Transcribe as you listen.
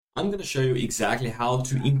I'm going to show you exactly how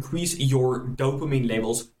to increase your dopamine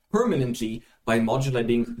levels permanently by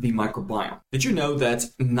modulating the microbiome. Did you know that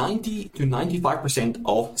 90 to 95%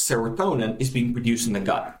 of serotonin is being produced in the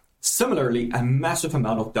gut? Similarly, a massive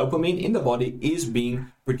amount of dopamine in the body is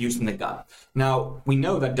being produced in the gut. Now, we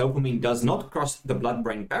know that dopamine does not cross the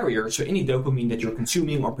blood-brain barrier, so any dopamine that you're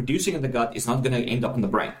consuming or producing in the gut is not going to end up in the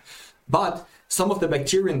brain. But some of the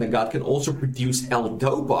bacteria in the gut can also produce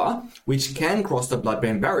L-dopa, which can cross the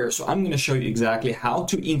blood-brain barrier. So I'm going to show you exactly how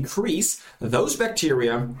to increase those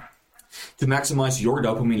bacteria to maximize your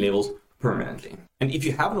dopamine levels permanently. And if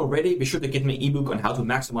you haven't already, be sure to get my ebook on how to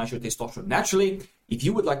maximize your testosterone naturally. If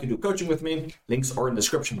you would like to do coaching with me, links are in the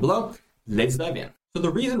description below. Let's dive in. So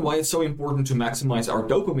the reason why it's so important to maximize our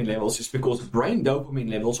dopamine levels is because brain dopamine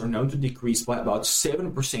levels are known to decrease by about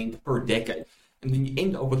 7% per decade. And then you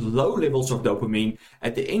end up with low levels of dopamine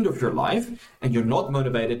at the end of your life, and you're not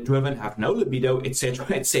motivated, driven, have no libido, etc.,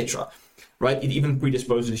 etc. Right? It even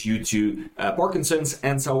predisposes you to Parkinson's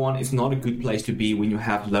and so on. It's not a good place to be when you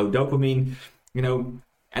have low dopamine,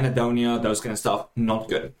 anhedonia, those kind of stuff, not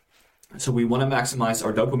good. So we want to maximize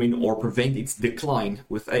our dopamine or prevent its decline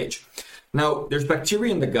with age. Now, there's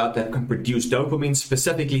bacteria in the gut that can produce dopamine,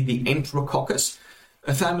 specifically the Enterococcus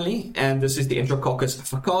family, and this is the Enterococcus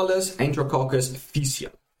faecalis, Enterococcus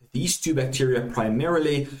faecium. These two bacteria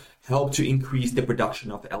primarily help to increase the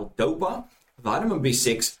production of L-dopa, vitamin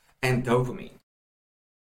B6, and dopamine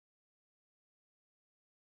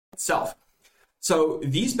itself. So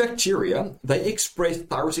these bacteria, they express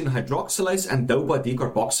tyrosine hydroxylase and dopa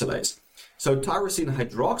decarboxylase. So tyrosine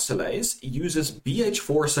hydroxylase uses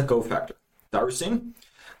BH4 as a cofactor. Tyrosine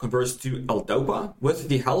converts to L-dopa with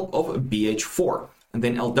the help of BH4. And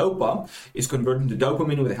then L-dopa is converted to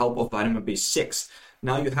dopamine with the help of vitamin B6.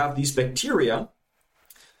 Now you have these bacteria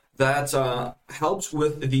that helps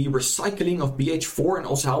with the recycling of BH4 and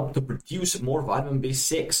also help to produce more vitamin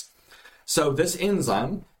B6. So this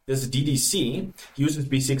enzyme, this DDC, uses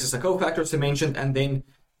B6 as a cofactor, as I mentioned, and then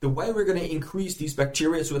the way we're going to increase these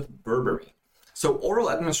bacteria is with berberine. So oral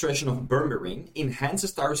administration of berberine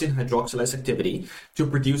enhances tyrosine hydroxylase activity to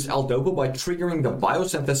produce L-dopa by triggering the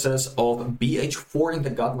biosynthesis of BH4 in the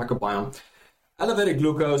gut microbiome, elevated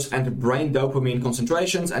glucose and brain dopamine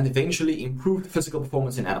concentrations, and eventually improved physical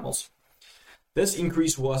performance in animals. This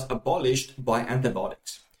increase was abolished by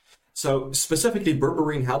antibiotics. So specifically,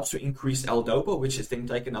 berberine helps to increase L-dopa, which is then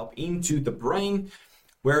taken up into the brain,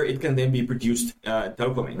 where it can then be produced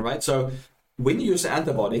dopamine, right? So when you use an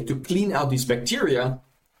antibiotic to clean out these bacteria,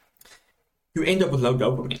 you end up with low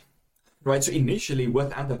dopamine, right? So initially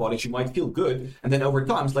with antibiotics, you might feel good, and then over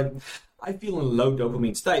time, it's like, I feel in a low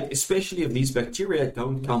dopamine state, especially if these bacteria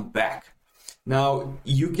don't come back. Now,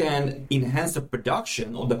 you can enhance the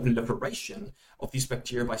production or the proliferation of these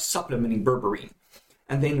bacteria by supplementing berberine.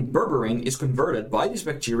 And then berberine is converted by these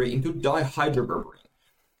bacteria into dihydroberberine.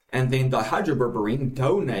 And then dihydroberberine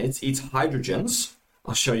donates its hydrogens.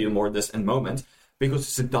 I'll show you more of this in a moment, because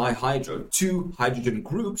it's a dihydro. Two hydrogen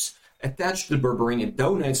groups attached to the berberine. It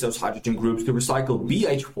donates those hydrogen groups to recycle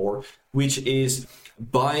BH4, which is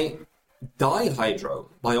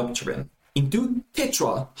dihydrobiopterin, into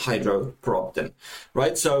tetrahydroperopterin,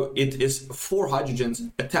 right? So it is 4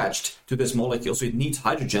 hydrogens attached to this molecule. So it needs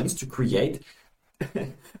hydrogens to create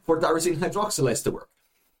for tyrosine hydroxylase to work,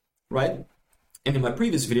 right? And in my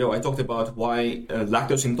previous video, I talked about why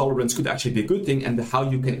lactose intolerance could actually be a good thing and how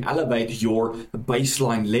you can elevate your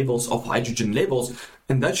baseline levels of hydrogen levels.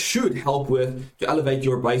 And that should help to elevate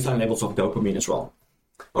your baseline levels of dopamine as well.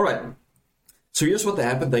 All right. So here's what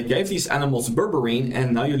happened. They gave these animals berberine,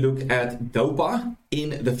 and now you look at dopa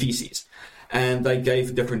in the feces. And they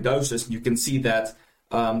gave different doses. You can see that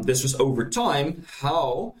this was over time,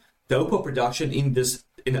 how dopa production in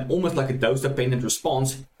almost like a dose-dependent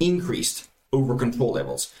response increased over control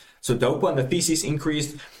levels. So dopa in the feces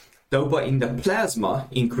increased, dopa in the plasma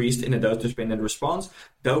increased in a dose-dependent response,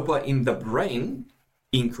 dopa in the brain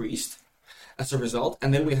increased as a result,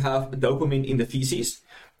 and then we have dopamine in the feces,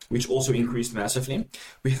 which also increased massively.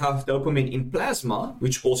 We have dopamine in plasma,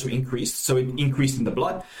 which also increased, so it increased in the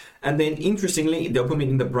blood. And then interestingly, dopamine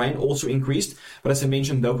in the brain also increased, but as I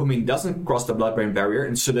mentioned, dopamine doesn't cross the blood-brain barrier,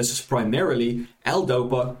 and so this is primarily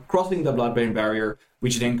L-dopa crossing the blood-brain barrier,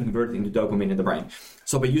 which then converted into dopamine in the brain.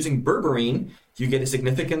 So by using berberine, you get a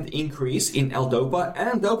significant increase in L-dopa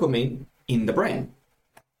and dopamine in the brain.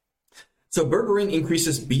 So berberine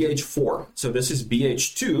increases BH4. So this is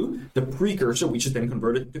BH2, the precursor, which is then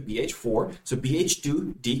converted to BH4. So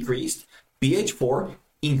BH2 decreased, BH4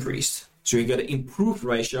 increased. So you get an improved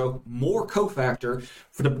ratio, more cofactor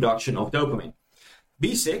for the production of dopamine.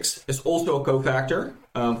 B6 is also a cofactor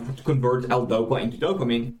to convert L-DOPA into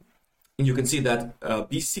dopamine. And you can see that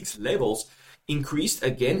B6 levels increased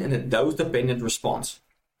again in a dose-dependent response.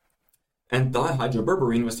 And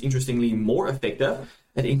dihydroberberine was interestingly more effective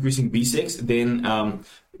at increasing B6 than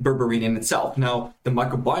berberine in itself. Now, the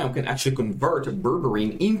microbiome can actually convert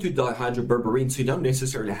berberine into dihydroberberine, so you don't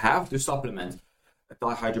necessarily have to supplement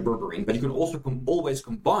dihydroberberine, but you can also always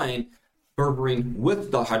combine berberine with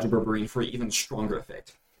dihydroberberine for an even stronger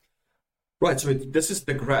effect. Right, so this is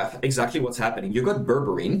the graph, exactly what's happening. You got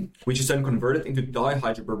berberine, which is then converted into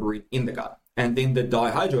dihydroberberine in the gut. And then the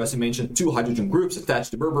dihydro, as I mentioned, 2 hydrogen groups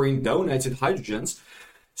attached to berberine, donated hydrogens.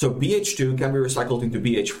 So BH2 can be recycled into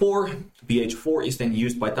BH4. BH4 is then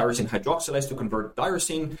used by tyrosine hydroxylase to convert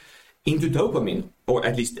tyrosine into dopamine, or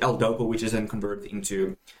at least L-DOPA, which is then converted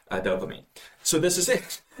into dopamine. So this is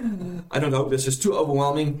it. I don't hope this is too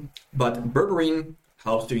overwhelming, but berberine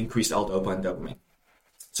helps to increase L-DOPA and dopamine.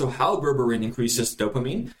 So how berberine increases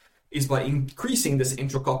dopamine is by increasing this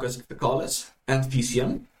Enterococcus faecalis and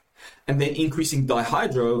Faecium, and then increasing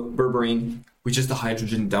dihydroberberine, which is the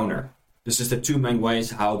hydrogen donor. This is the 2 main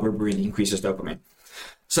ways how berberine increases dopamine.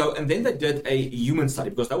 So, and then they did a human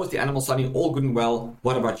study, because that was the animal study, all good and well.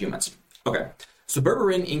 What about humans? Okay, so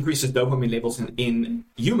berberine increases dopamine levels in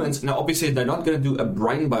humans. Now, obviously, they're not going to do a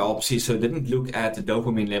brain biopsy, so they didn't look at the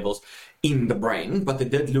dopamine levels in the brain, but they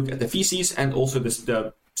did look at the feces and also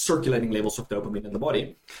the circulating levels of dopamine in the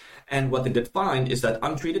body. And what they did find is that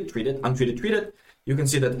untreated, treated, you can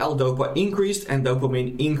see that L-DOPA increased and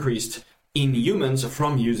dopamine increased in humans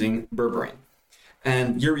from using berberine.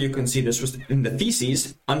 And here you can see this was in the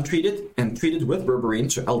feces, untreated and treated with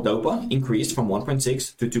berberine. So L-DOPA increased from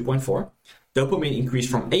 1.6 to 2.4. Dopamine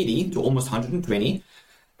increased from 80 to almost 120.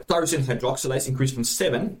 Tyrosine hydroxylase increased from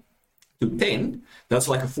 7 to 10. That's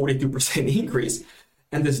like a 42% increase.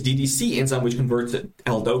 And this DDC enzyme, which converts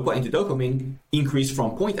L-DOPA into dopamine, increased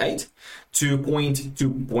from 0.8 to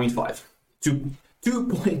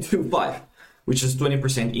 2.25, which is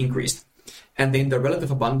 20% increased. And then the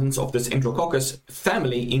relative abundance of this Enterococcus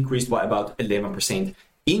family increased by about 11%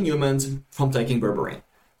 in humans from taking berberine.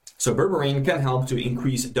 So berberine can help to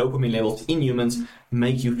increase dopamine levels in humans,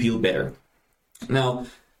 make you feel better. Now,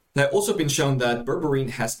 they've also been shown that berberine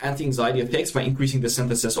has anti-anxiety effects by increasing the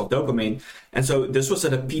synthesis of dopamine. And so this was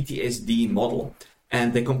at a PTSD model.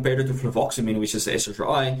 And they compared it to fluvoxamine, which is the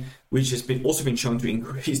SSRI, which has also been shown to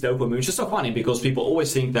increase dopamine, which is so funny because people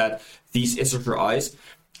always think that these SSRIs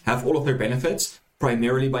have all of their benefits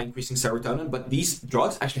primarily by increasing serotonin, but these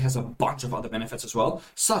drugs actually has a bunch of other benefits as well,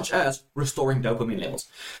 such as restoring dopamine levels.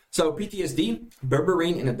 So PTSD,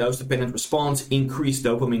 berberine in a dose-dependent response increased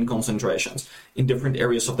dopamine concentrations in different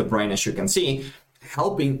areas of the brain, as you can see,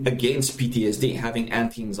 helping against PTSD, having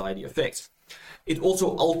anti-anxiety effects. It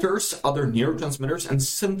also alters other neurotransmitters and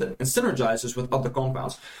synergizes with other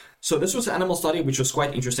compounds. So this was an animal study which was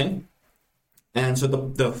quite interesting. And so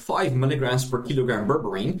the 5 milligrams per kilogram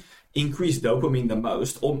berberine increased dopamine the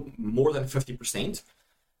most, or more than 50%,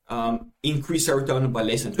 increased serotonin by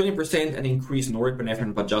less than 20%, and increased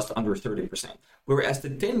norepinephrine by just under 30%. Whereas the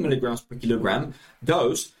 10 milligrams per kilogram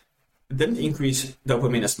dose didn't increase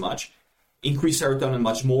dopamine as much, increased serotonin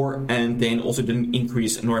much more, and then also didn't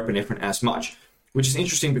increase norepinephrine as much. Which is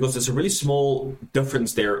interesting because there's a really small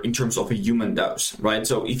difference there in terms of a human dose, right?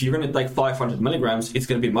 So if you're going to take 500 milligrams, it's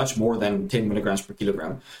going to be much more than 10 milligrams per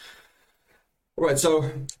kilogram. All right,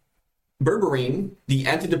 so berberine, the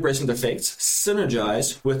antidepressant effects,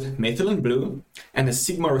 synergize with methylene blue and a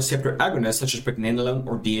sigma receptor agonist such as pregnenolone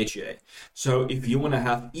or DHEA. So if you want to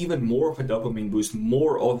have even more of a dopamine boost,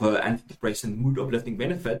 more of an antidepressant mood uplifting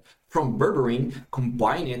benefit from berberine,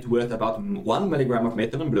 combine it with about 1 milligram of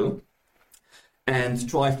methylene blue, and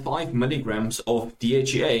try 5 milligrams of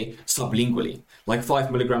DHEA sublingually, like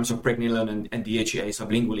 5 milligrams of pregnenolone and DHEA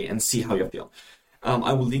sublingually, and see how you feel.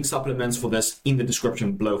 I will link supplements for this in the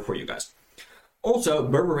description below for you guys. Also,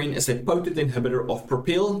 berberine is a potent inhibitor of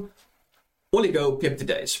propyl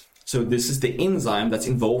oligopeptidase. So this is the enzyme that's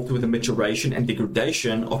involved with the maturation and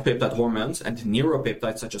degradation of peptide hormones and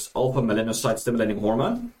neuropeptides such as alpha-melanocyte stimulating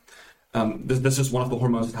hormone. This is one of the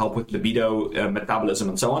hormones that help with libido, metabolism,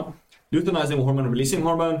 and so on. Luteinizing hormone releasing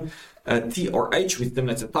hormone, TRH, which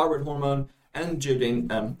stimulates the thyroid hormone,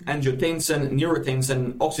 angiotensin,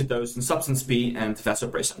 neurotensin, oxytocin, substance P, and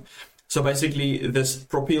vasopressin. So basically, this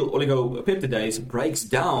propyl oligopeptidase breaks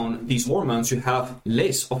down these hormones. You have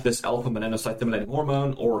less of this alpha-melanocyte stimulating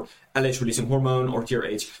hormone or LH releasing hormone or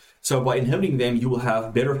TRH. So by inhibiting them, you will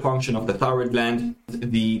have better function of the thyroid gland,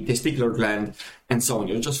 the testicular gland, and so on.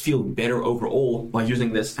 You'll just feel better overall by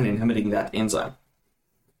using this and inhibiting that enzyme.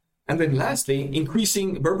 And then lastly,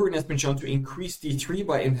 berberine has been shown to increase T3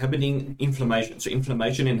 by inhibiting inflammation. So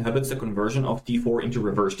inflammation inhibits the conversion of T4 into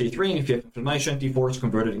reverse T3. And if you have inflammation, T4 is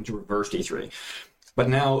converted into reverse T3. But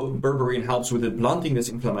now berberine helps with blunting this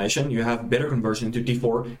inflammation. You have better conversion into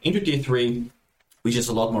T4 into T3, which is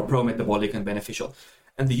a lot more pro-metabolic and beneficial.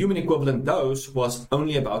 And the human equivalent dose was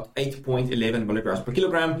only about 8.11 milligrams per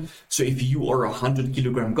kilogram. So if you are a 100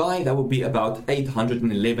 kilogram guy, that would be about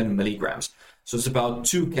 811 milligrams. So it's about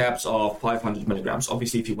 2 caps of 500 milligrams.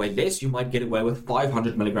 Obviously, if you weigh less, you might get away with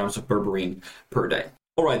 500 milligrams of berberine per day.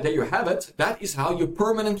 All right, there you have it. That is how you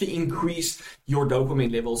permanently increase your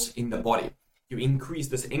dopamine levels in the body. You increase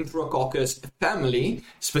this Enterococcus family,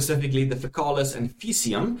 specifically the Faecalis and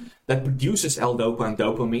Faecium, that produces L-dopa and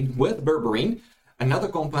dopamine with berberine. Another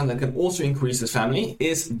compound that can also increase this family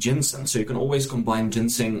is ginseng. So you can always combine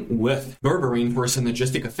ginseng with berberine for a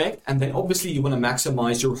synergistic effect. And then obviously you want to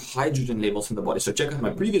maximize your hydrogen levels in the body. So check out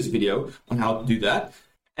my previous video on how to do that.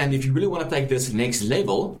 And if you really want to take this next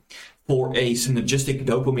level for a synergistic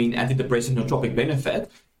dopamine antidepressant nootropic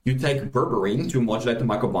benefit, you take berberine to modulate the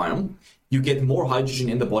microbiome. You get more hydrogen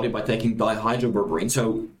in the body by taking dihydroberberine.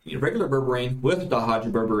 So regular berberine with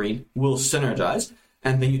dihydroberberine will synergize.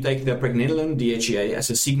 And then you take the pregnenolone DHEA as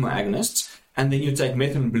a sigma agonist, and then you take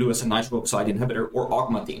methylene blue as a nitric oxide inhibitor or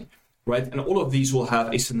augmentin, right? And all of these will have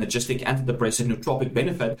a synergistic antidepressant nootropic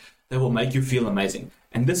benefit that will make you feel amazing.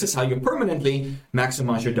 And this is how you permanently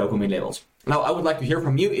maximize your dopamine levels. Now, I would like to hear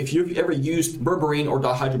from you. If you've ever used berberine or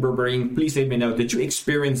dihydroberberine, please let me know that you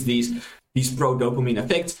experience these pro-dopamine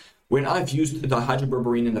effects. When I've used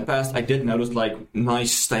dihydroberberine in the past, I did notice like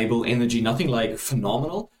nice, stable energy, nothing like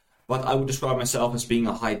phenomenal. But I would describe myself as being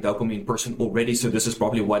a high dopamine person already. So this is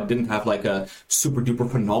probably why it didn't have like a super duper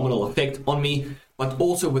phenomenal effect on me. But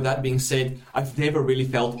also with that being said, I've never really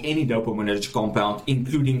felt any dopaminergic compound,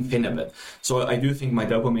 including phenibut. So I do think my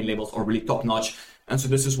dopamine levels are really top notch. And so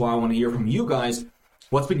this is why I want to hear from you guys.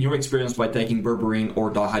 What's been your experience by taking berberine or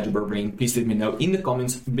dihydroberberine? Please let me know in the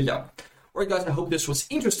comments below. All right, guys, I hope this was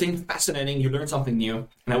interesting, fascinating. You learned something new.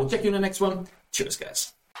 And I will check you in the next one. Cheers,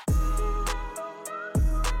 guys.